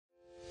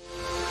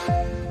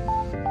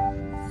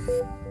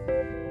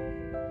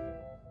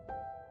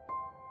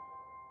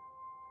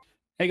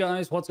Hey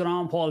guys, what's going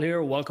on? Paul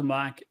here. Welcome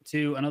back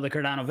to another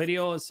Cardano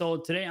video. So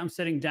today I'm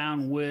sitting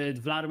down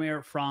with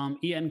Vladimir from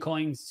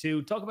ENCOINS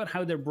to talk about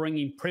how they're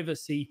bringing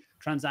privacy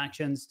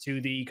transactions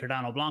to the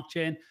Cardano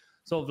blockchain.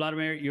 So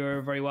Vladimir,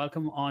 you're very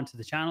welcome onto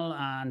the channel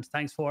and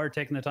thanks for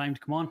taking the time to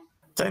come on.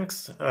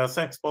 Thanks,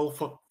 Paul,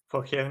 for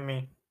having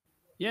me.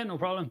 Yeah, no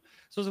problem.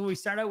 So we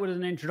start out with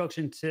an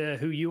introduction to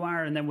who you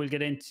are, and then we'll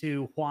get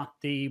into what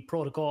the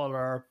protocol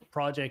or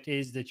project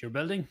is that you're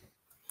building.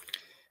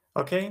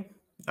 Okay,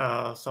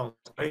 sounds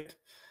great.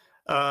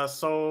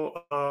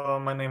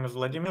 My name is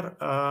Vladimir.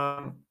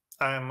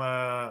 I'm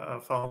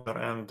a founder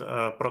and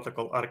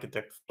protocol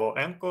architect for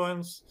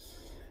ENCOINS,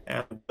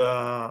 and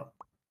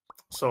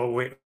so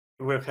we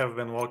have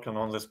been working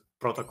on this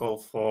protocol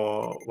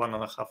for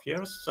 1.5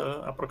 years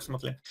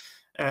approximately,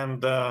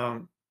 and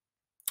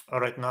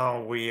right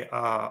now we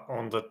are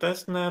on the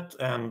testnet,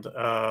 and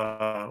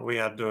we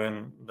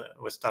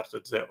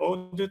started the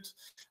audit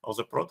of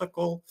the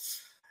protocol.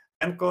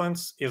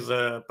 ENCOINS is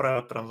a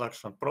private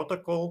transaction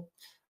protocol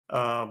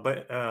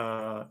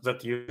that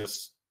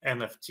uses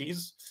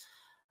NFTs.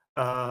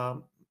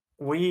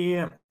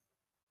 We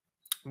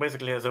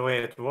basically, the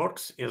way it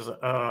works is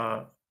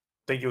the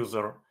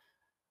user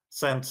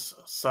sends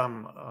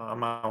some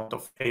amount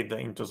of ADA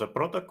into the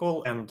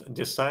protocol and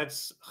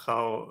decides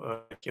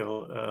how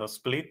he'll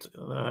split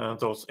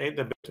those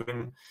ADA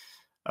between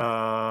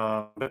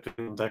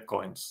the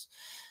coins.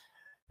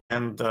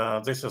 And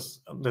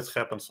this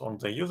happens on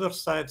the user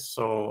side,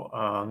 so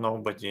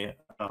nobody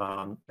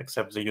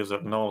except the user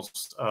knows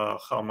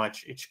how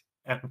much each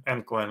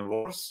ENCOIN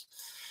worth.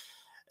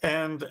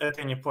 And at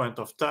any point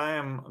of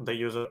time, the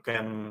user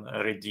can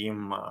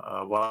redeem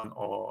one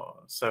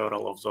or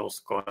several of those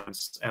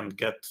coins and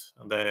get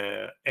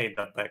the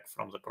ADA back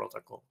from the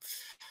protocol.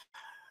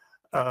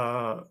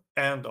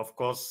 And of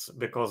course,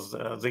 because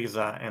these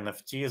are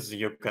NFTs,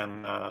 you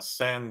can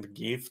send,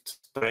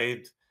 gift,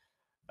 trade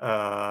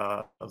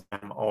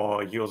them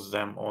or use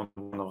them on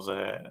one of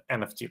the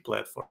NFT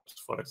platforms,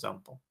 for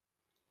example.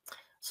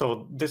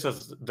 So this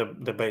is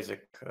the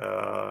basic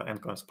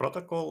ENCOINS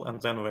protocol, and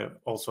then we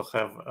also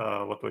have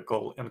what we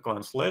call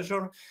ENCOINS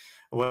Ledger,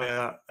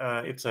 where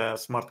it's a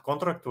smart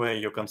contract where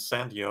you can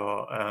send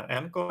your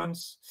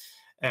ENCOINS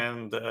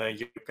and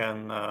you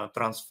can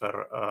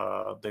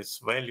transfer this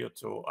value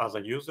to other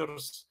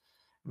users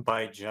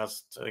by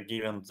just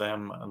giving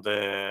them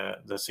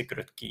the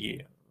secret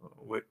key.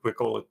 We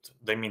call it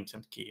the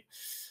minting key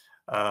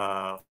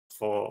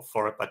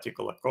for a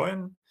particular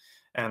coin.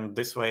 And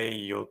this way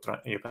you can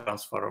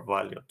transfer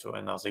value to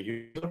another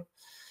user.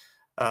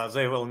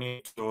 They will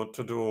need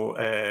to do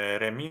a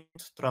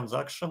remit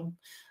transaction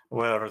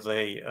where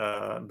they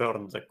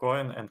burn the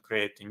coin and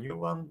create a new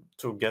one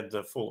to get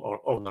the full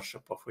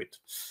ownership of it.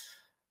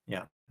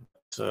 Yeah,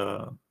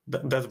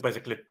 that's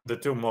basically the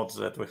two modes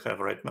that we have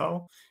right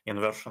now in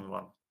version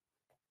 1.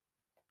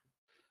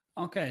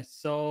 Okay,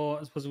 so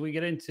I suppose we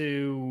get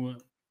into,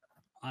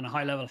 on a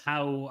high level,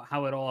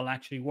 how it all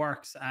actually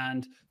works.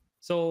 And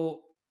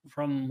so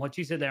from what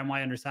you said there,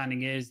 my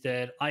understanding is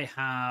that I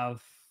have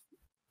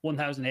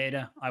 1,000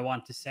 ADA. I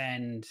want to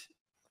send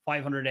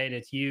 500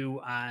 ADA to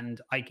you,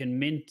 and I can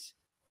mint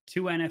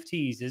 2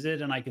 NFTs, is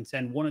it? And I can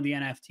send one of the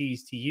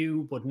NFTs to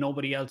you, but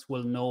nobody else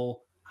will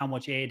know how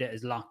much ADA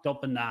is locked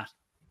up in that.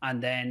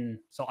 And then,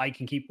 so I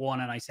can keep one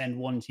and I send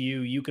one to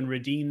you. You can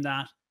redeem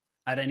that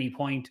at any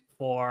point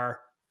for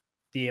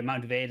the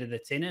amount of ADA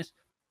that's in it.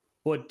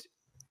 But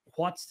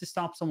what's to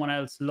stop someone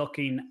else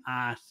looking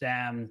at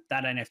that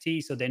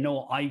NFT so they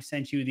know I've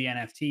sent you the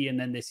NFT, and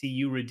then they see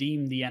you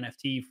redeem the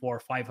NFT for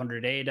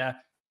 500 ADA?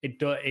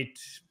 I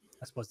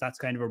suppose that's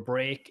kind of a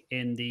break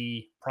in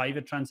the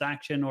private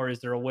transaction, or is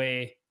there a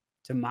way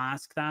to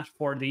mask that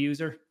for the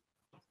user?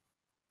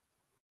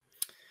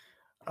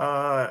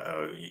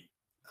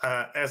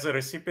 As a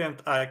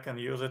recipient, I can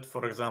use it,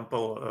 for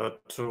example,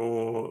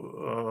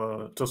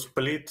 to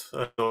split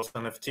those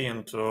NFT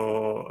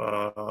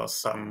into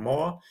some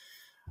more.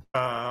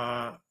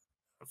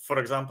 For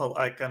example,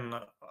 I can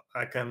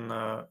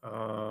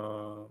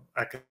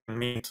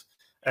mint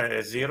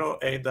a 0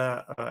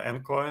 ADA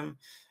ENCOIN,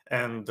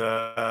 and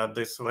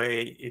this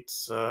way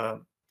it's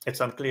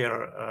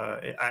unclear.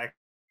 I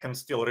can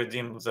still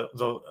redeem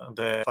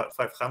the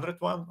 500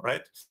 one,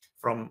 right,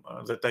 from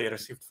that I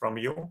received from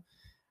you.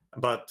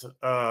 But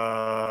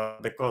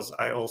because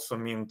I also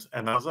mint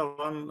another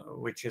one,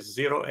 which is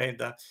 0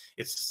 ADA,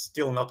 it's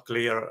still not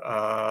clear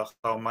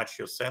how much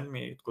you send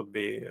me. It could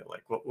be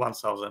like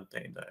 1,000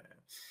 ADA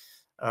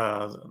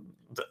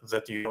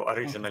that you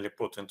originally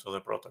put into the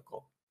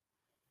protocol.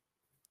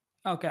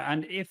 Okay,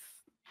 and if,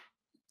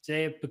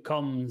 say, it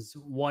becomes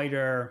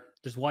wider,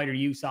 there's wider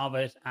use of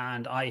it,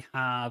 and I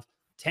have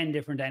 10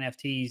 different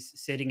NFTs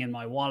sitting in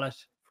my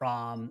wallet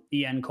from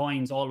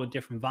ENCOINS, all with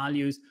different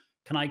values,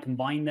 can I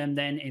combine them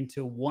then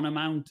into one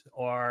amount,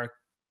 or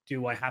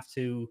do I have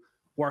to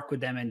work with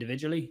them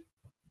individually?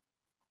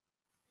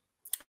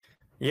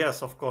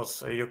 Yes, of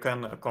course, you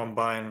can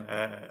combine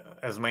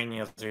as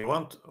many as you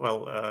want.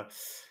 Well,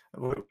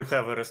 we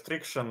have a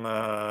restriction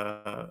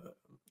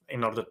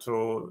in order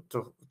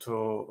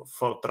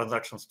for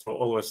transactions to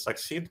always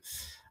succeed,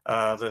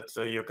 that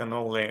you can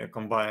only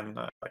combine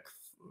like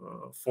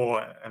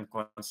 4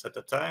 ENCOINs at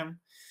a time.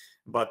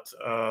 But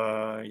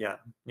yeah,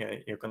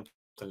 you can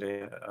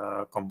totally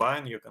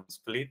combine, you can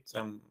split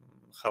them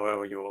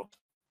however you want.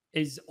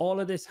 Is all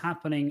of this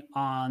happening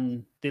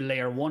on the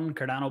layer 1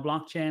 Cardano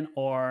blockchain,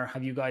 or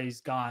have you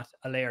guys got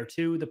a layer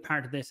 2 the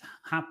part of this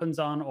happens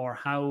on, or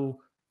how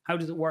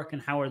does it work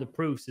and how are the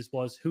proofs? This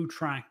was who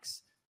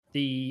tracks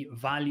the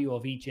value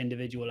of each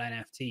individual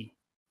NFT?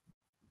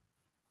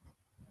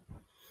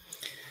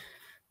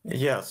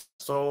 Yes,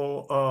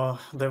 so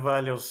the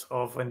values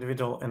of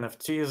individual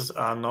NFTs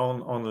are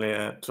known only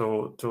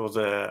to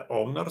the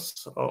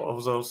owners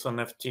of those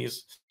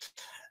NFTs,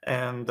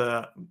 and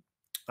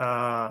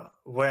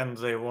when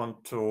they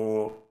want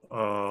to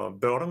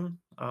burn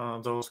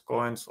those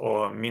coins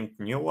or mint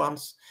new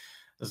ones,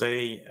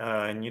 they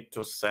need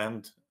to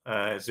send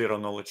zero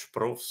knowledge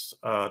proofs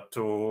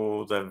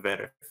to the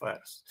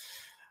verifiers.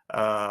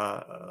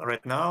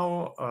 Right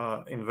now,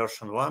 in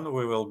version 1,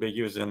 we will be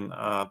using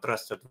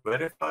trusted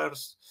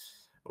verifiers,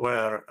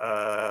 where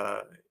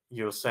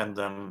you send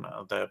them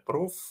the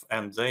proof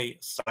and they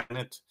sign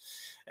it,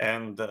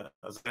 and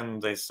then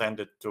they send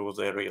it to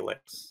the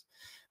relayers.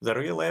 The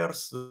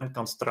relayers then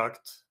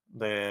construct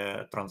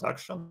the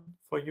transaction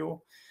for you,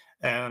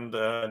 and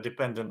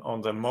depending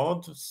on the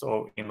mode,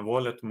 so in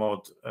wallet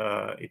mode,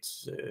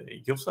 it's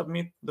you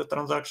submit the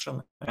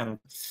transaction, and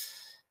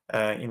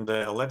in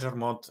the ledger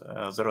mode,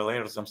 the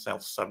relayers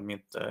themselves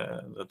submit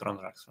the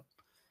transaction.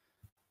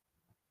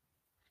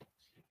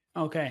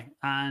 Okay,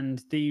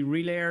 and the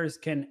relayers,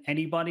 can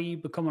anybody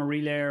become a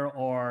relayer,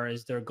 or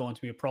is there going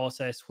to be a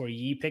process where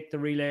you pick the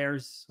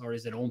relayers, or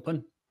is it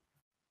open?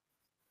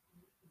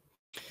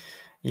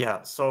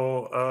 Yeah,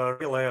 so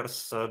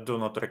relayers do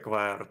not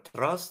require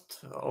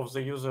trust of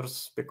the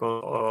users,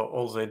 because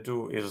all they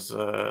do is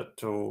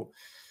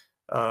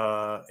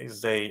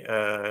they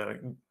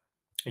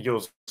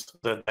use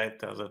the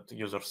data that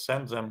users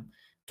send them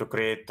to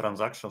create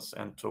transactions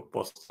and to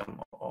post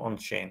them on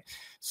chain.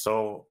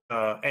 So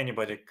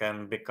anybody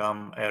can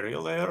become a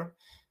relayer.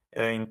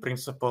 In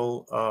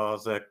principle,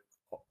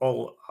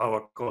 all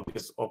our code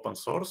is open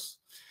source.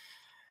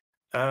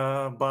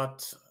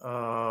 But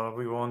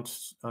we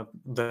want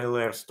the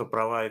relayers to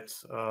provide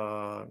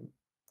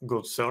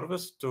good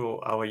service to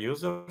our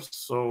users.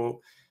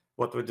 So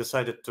what we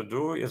decided to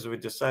do is we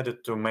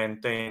decided to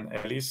maintain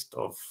a list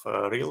of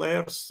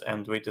relayers,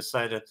 and we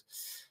decided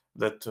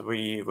that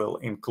we will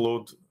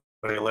include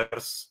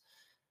relayers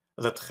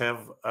that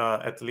have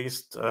at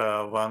least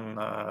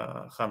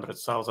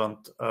 100,000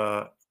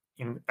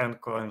 in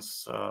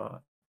ENCOINS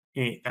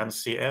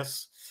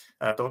ENCS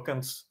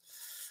tokens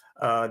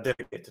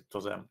dedicated to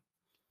them.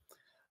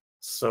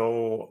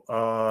 So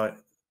as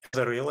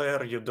a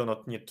relayer, you do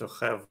not need to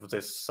have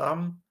this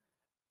sum.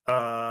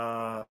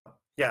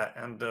 Yeah,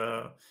 and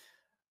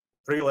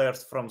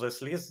relayers from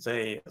this list,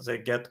 they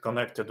get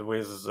connected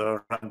with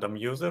random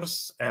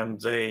users, and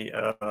they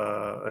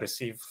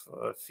receive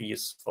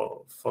fees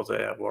for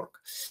their work.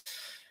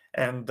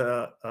 And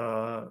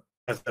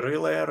as a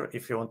relayer,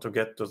 if you want to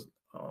get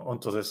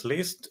onto this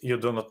list, you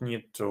do not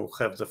need to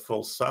have the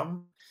full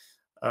sum,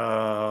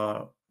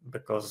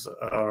 because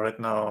right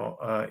now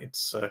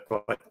it's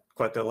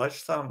quite a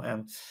large sum.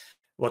 And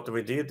what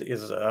we did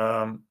is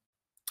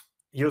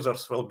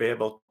users will be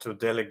able to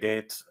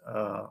delegate,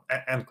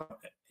 and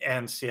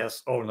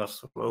ENCS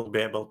owners will be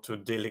able to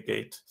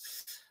delegate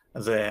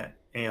the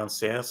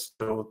ENCS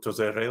to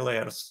the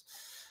relayers,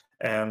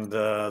 and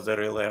the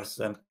relayers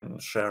then can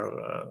share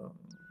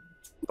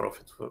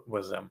profit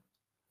with them.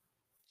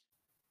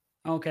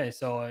 Okay,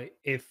 so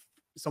if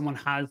someone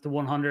has the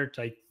 100,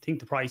 I think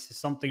the price is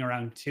something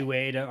around 2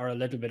 ADA or a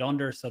little bit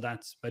under, so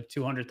that's about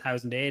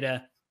 200,000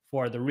 ADA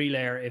for the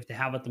relayer. If they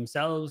have it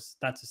themselves,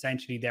 that's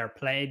essentially their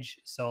pledge,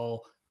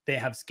 so they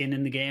have skin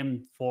in the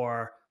game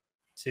to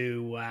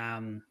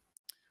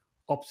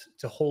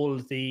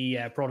hold the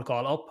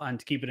protocol up and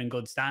to keep it in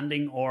good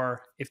standing.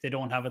 Or if they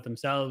don't have it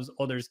themselves,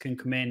 others can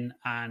come in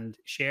and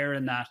share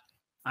in that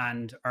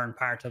and earn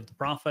part of the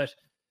profit.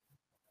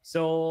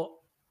 So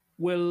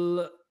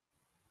will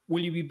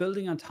you be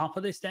building on top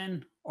of this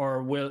then,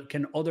 or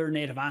can other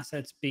native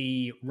assets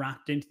be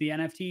wrapped into the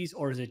NFTs,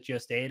 or is it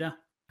just ADA?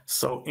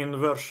 So in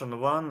version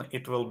 1,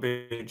 it will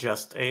be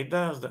just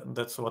ADA.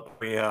 That's what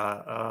we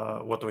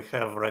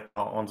have right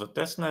now on the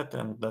testnet,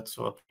 and that's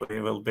what we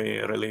will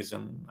be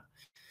releasing,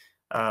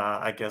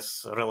 I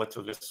guess,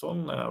 relatively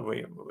soon.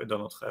 We do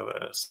not have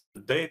a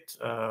date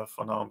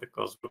for now,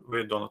 because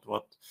we do not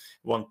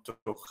want to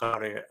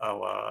hurry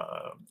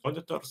our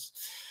auditors.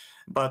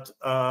 But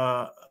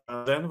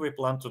then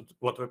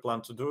what we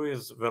plan to do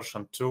is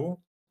version 2,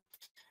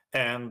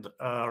 and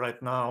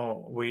right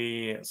now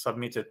we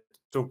submitted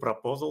 2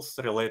 proposals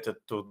related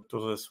to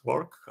this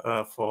work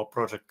for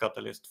Project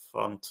Catalyst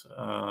Fund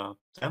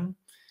 10.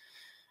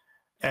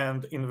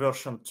 And in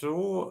version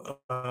 2,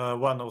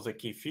 one of the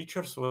key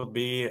features will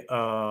be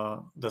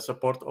the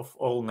support of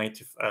all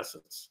native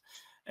assets.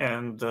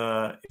 And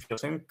if you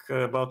think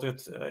about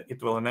it,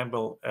 it will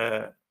enable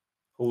a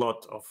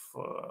lot of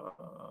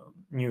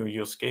new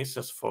use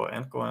cases for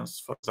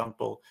ENCOINS. For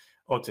example,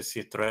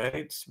 OTC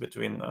trades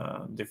between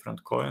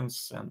different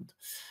coins, and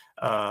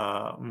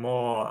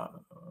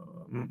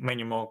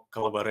many more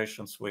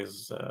collaborations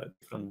with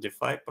different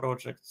DeFi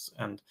projects,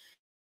 and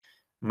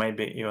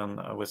maybe even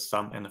with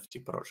some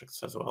NFT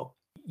projects as well.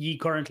 You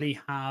currently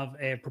have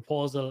a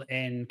proposal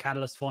in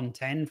Catalyst Fund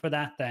 10 for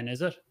that then,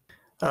 is it?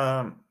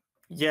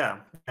 Yeah,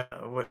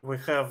 we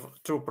have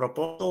two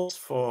proposals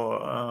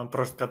for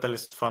Project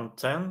Catalyst Fund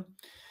 10.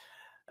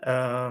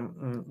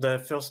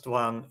 The first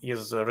one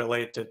is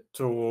related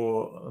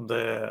to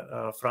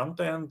the front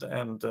end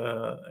and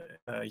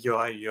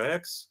UI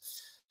UX.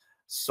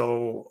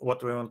 So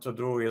what we want to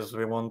do is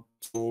we want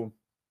to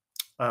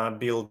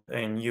build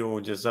a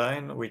new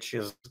design which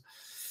is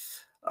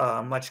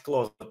much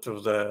closer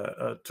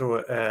to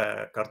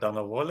a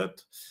Cardano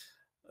wallet,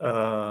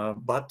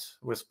 but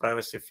with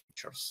privacy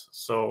features.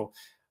 So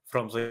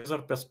from the user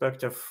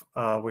perspective,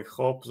 we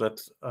hope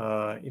that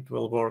it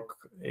will work.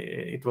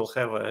 It will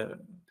have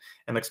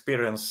an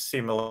experience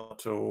similar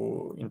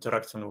to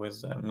interacting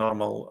with a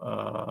normal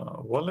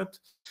wallet,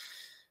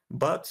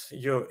 but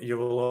you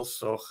will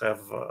also have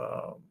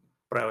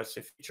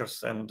privacy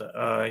features, and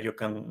you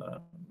can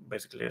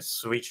basically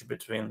switch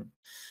between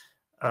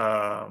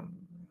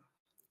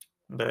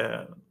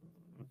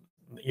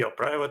your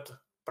private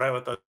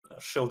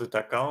shielded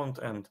account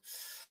and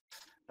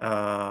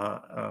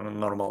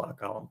normal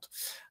account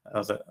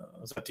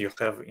that you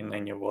have in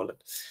any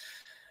wallet.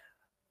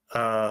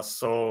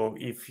 So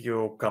if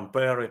you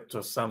compare it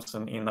to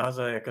something in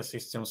other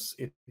ecosystems,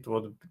 it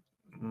would,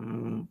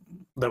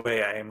 the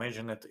way I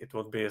imagine it, it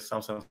would be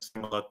something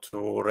similar to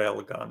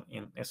Railgun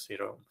in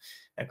Ethereum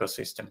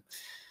ecosystem.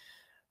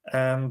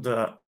 And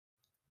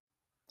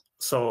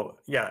so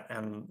yeah,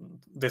 and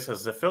this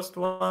is the first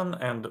one,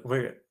 and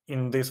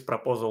in this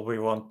proposal we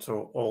want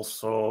to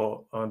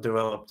also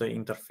develop the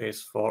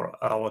interface for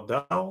our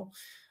DAO,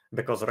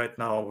 because right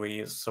now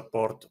we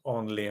support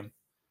only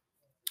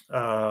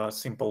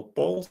simple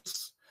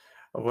polls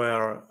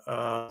where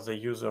the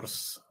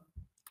users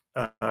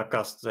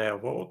cast their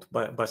vote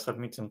by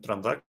submitting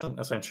transaction,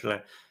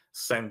 essentially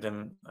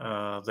sending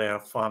their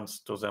funds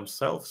to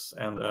themselves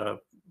and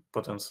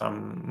putting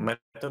some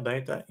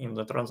metadata in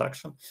the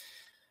transaction.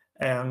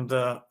 And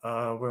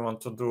we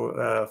want to do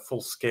a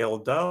full-scale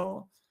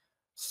DAO.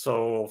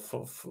 So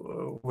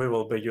we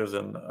will be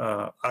using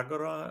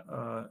Agora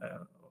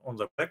on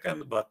the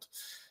backend, but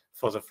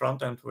for the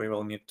front end, we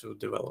will need to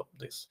develop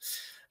this.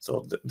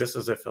 So this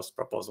is the first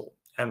proposal.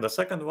 And the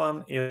second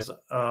one is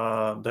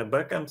the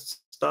backend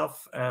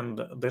stuff, and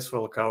this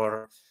will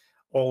cover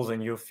all the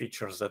new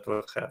features that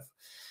we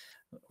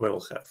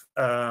will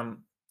have.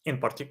 In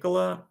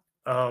particular,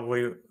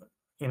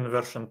 in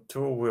version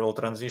 2, we will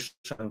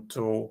transition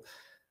to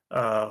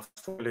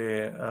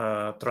fully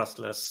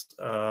trustless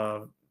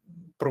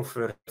proof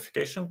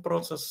verification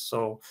process.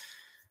 So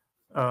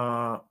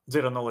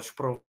zero knowledge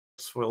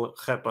proofs will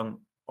happen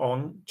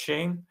on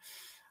chain.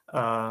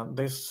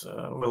 This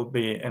will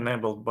be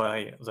enabled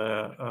by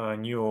the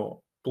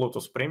new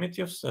Bluetooth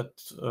primitives that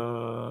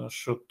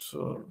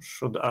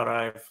should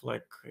arrive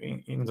like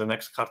in the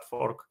next hard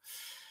fork.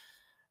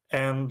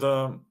 And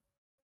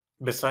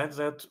besides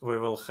that, we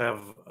will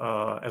have,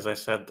 as I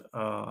said,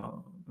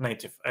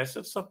 native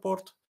asset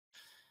support.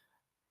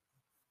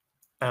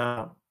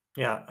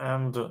 Yeah,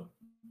 and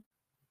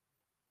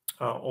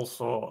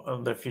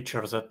also the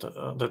feature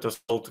that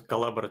is called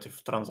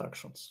collaborative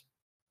transactions.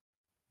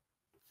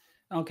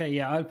 Okay,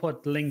 yeah, I'll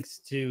put links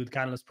to the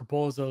Catalyst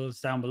proposals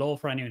down below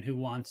for anyone who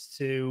wants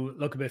to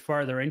look a bit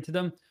further into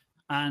them.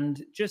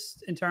 And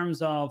just in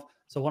terms of,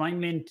 so when I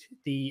mint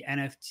the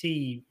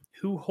NFT,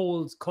 who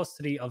holds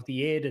custody of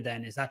the ADA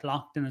then? Is that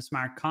locked in a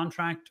smart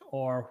contract,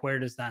 or where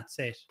does that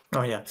sit?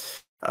 Oh, yeah.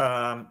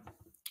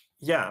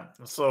 Yeah,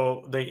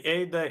 so the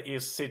ADA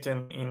is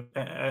sitting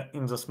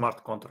in the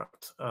smart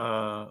contract.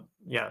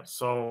 Yeah,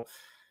 so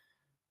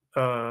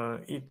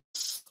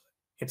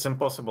it's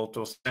impossible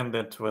to send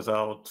it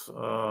without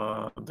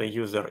the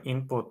user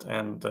input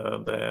and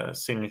the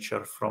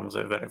signature from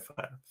the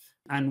verifier.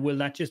 And will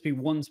that just be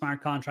one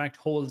smart contract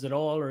holds it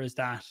all, or is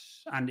that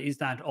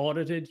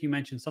audited? You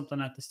mentioned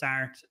something at the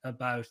start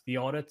about the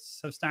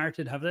audits have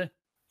started, have they?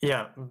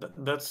 Yeah,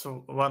 that's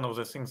one of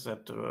the things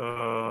that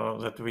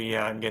that we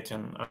are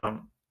getting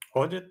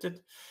audited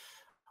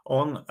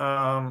on.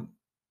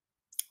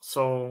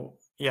 So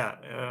yeah,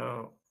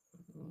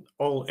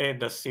 all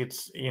ADA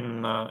sits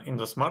in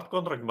the smart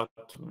contract, but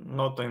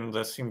not in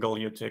the single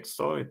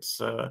UTXO.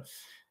 It's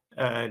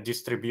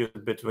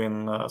distributed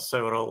between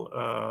several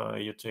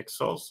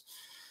UTXOs,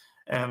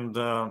 and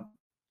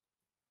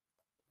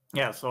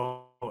yeah,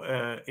 so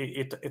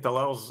it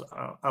allows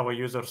our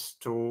users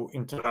to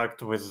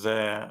interact with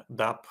the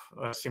DApp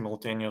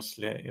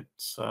simultaneously.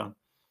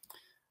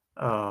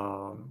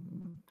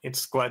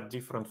 It's quite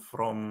different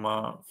from,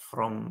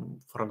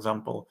 for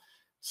example,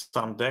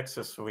 some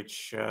DEXs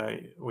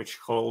which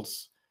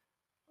holds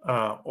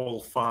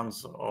all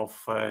funds of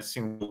a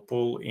single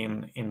pool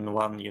in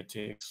one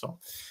UTXO.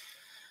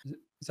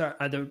 So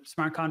are the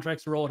smart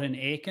contracts wrote in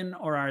ENCOIN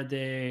or are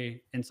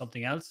they in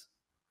something else?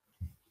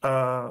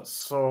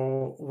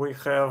 So we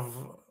have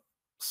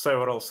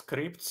several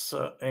scripts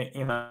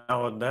in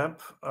our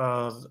DApp.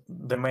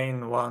 The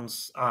main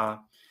ones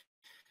are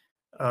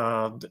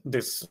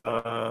the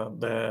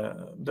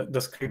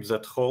script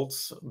that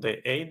holds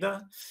the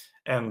ADA,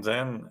 and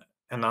then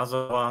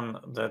another one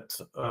that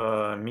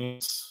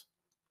meets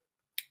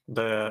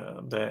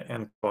the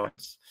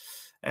endpoints,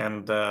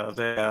 and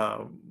they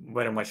are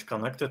very much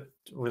connected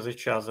with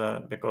each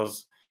other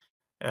because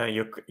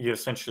you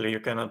essentially you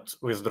cannot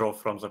withdraw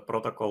from the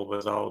protocol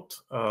without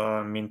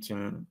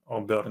minting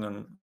or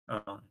burning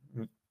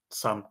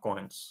some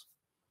coins.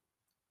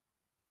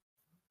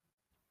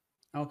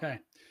 Okay.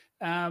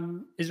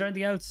 Is there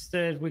anything else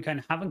that we kind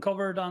of haven't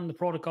covered on the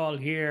protocol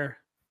here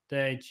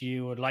that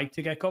you would like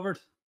to get covered?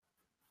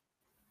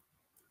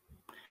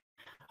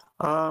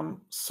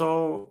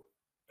 So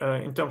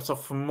in terms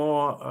of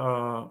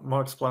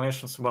more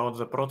explanations about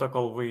the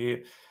protocol,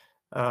 we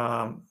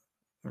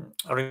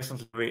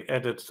recently we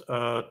added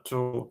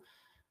two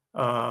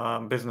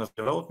business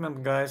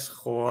development guys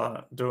who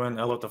are doing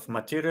a lot of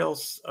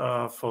materials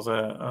for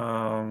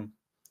the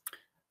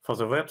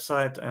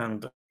website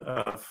and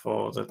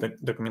for the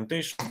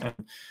documentation, and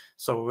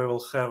so we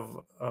will have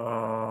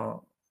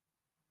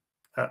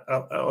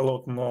a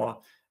lot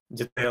more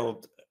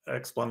detailed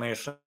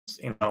explanations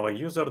in our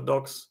user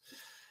docs.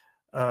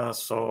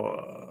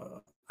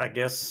 So I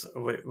guess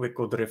we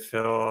could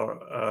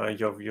refer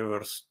your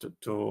viewers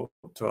to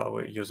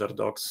our user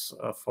docs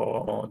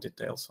for more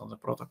details on the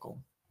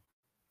protocol.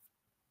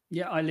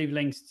 Yeah, I leave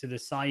links to the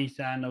site,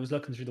 and I was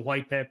looking through the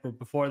white paper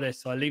before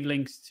this, so I'll leave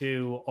links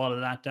to all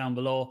of that down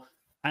below.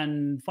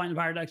 And final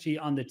part, actually,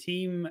 on the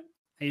team,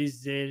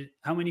 is it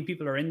how many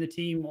people are in the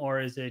team,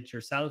 or is it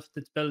yourself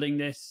that's building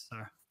this?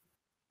 Or?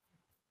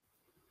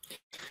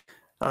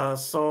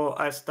 So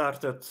I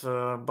started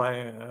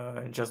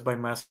just by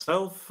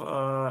myself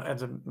at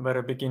the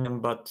very beginning,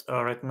 but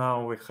right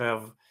now we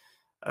have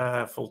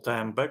a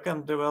full-time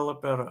backend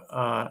developer,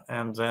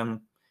 and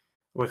then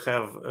we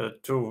have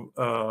two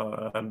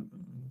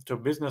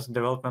business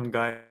development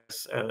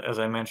guys. As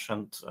I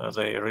mentioned,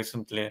 they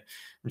recently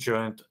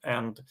joined,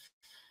 and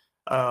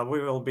we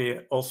will be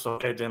also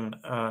adding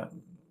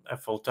a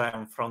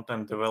full-time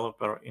front-end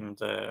developer in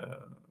the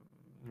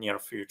near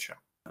future.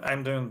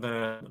 I'm doing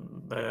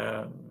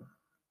the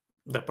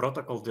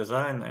protocol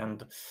design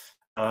and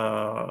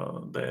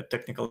the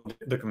technical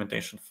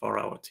documentation for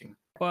our team.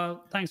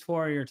 Well, thanks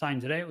for your time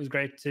today. It was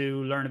great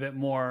to learn a bit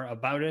more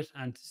about it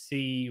and to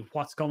see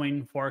what's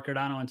coming for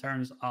Cardano in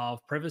terms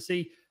of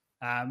privacy.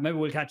 Maybe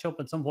we'll catch up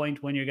at some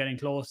point when you're getting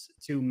close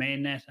to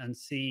mainnet and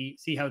see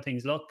how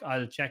things look.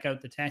 I'll check out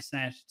the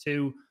testnet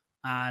too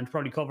and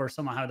probably cover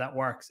some of how that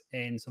works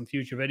in some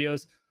future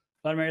videos.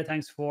 Vladimir,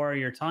 thanks for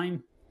your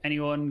time.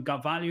 Anyone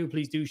got value,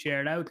 please do share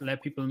it out.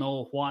 Let people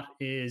know what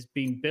is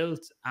being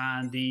built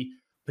and the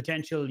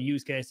potential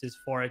use cases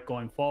for it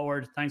going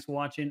forward. Thanks for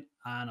watching,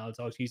 and I'll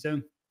talk to you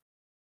soon.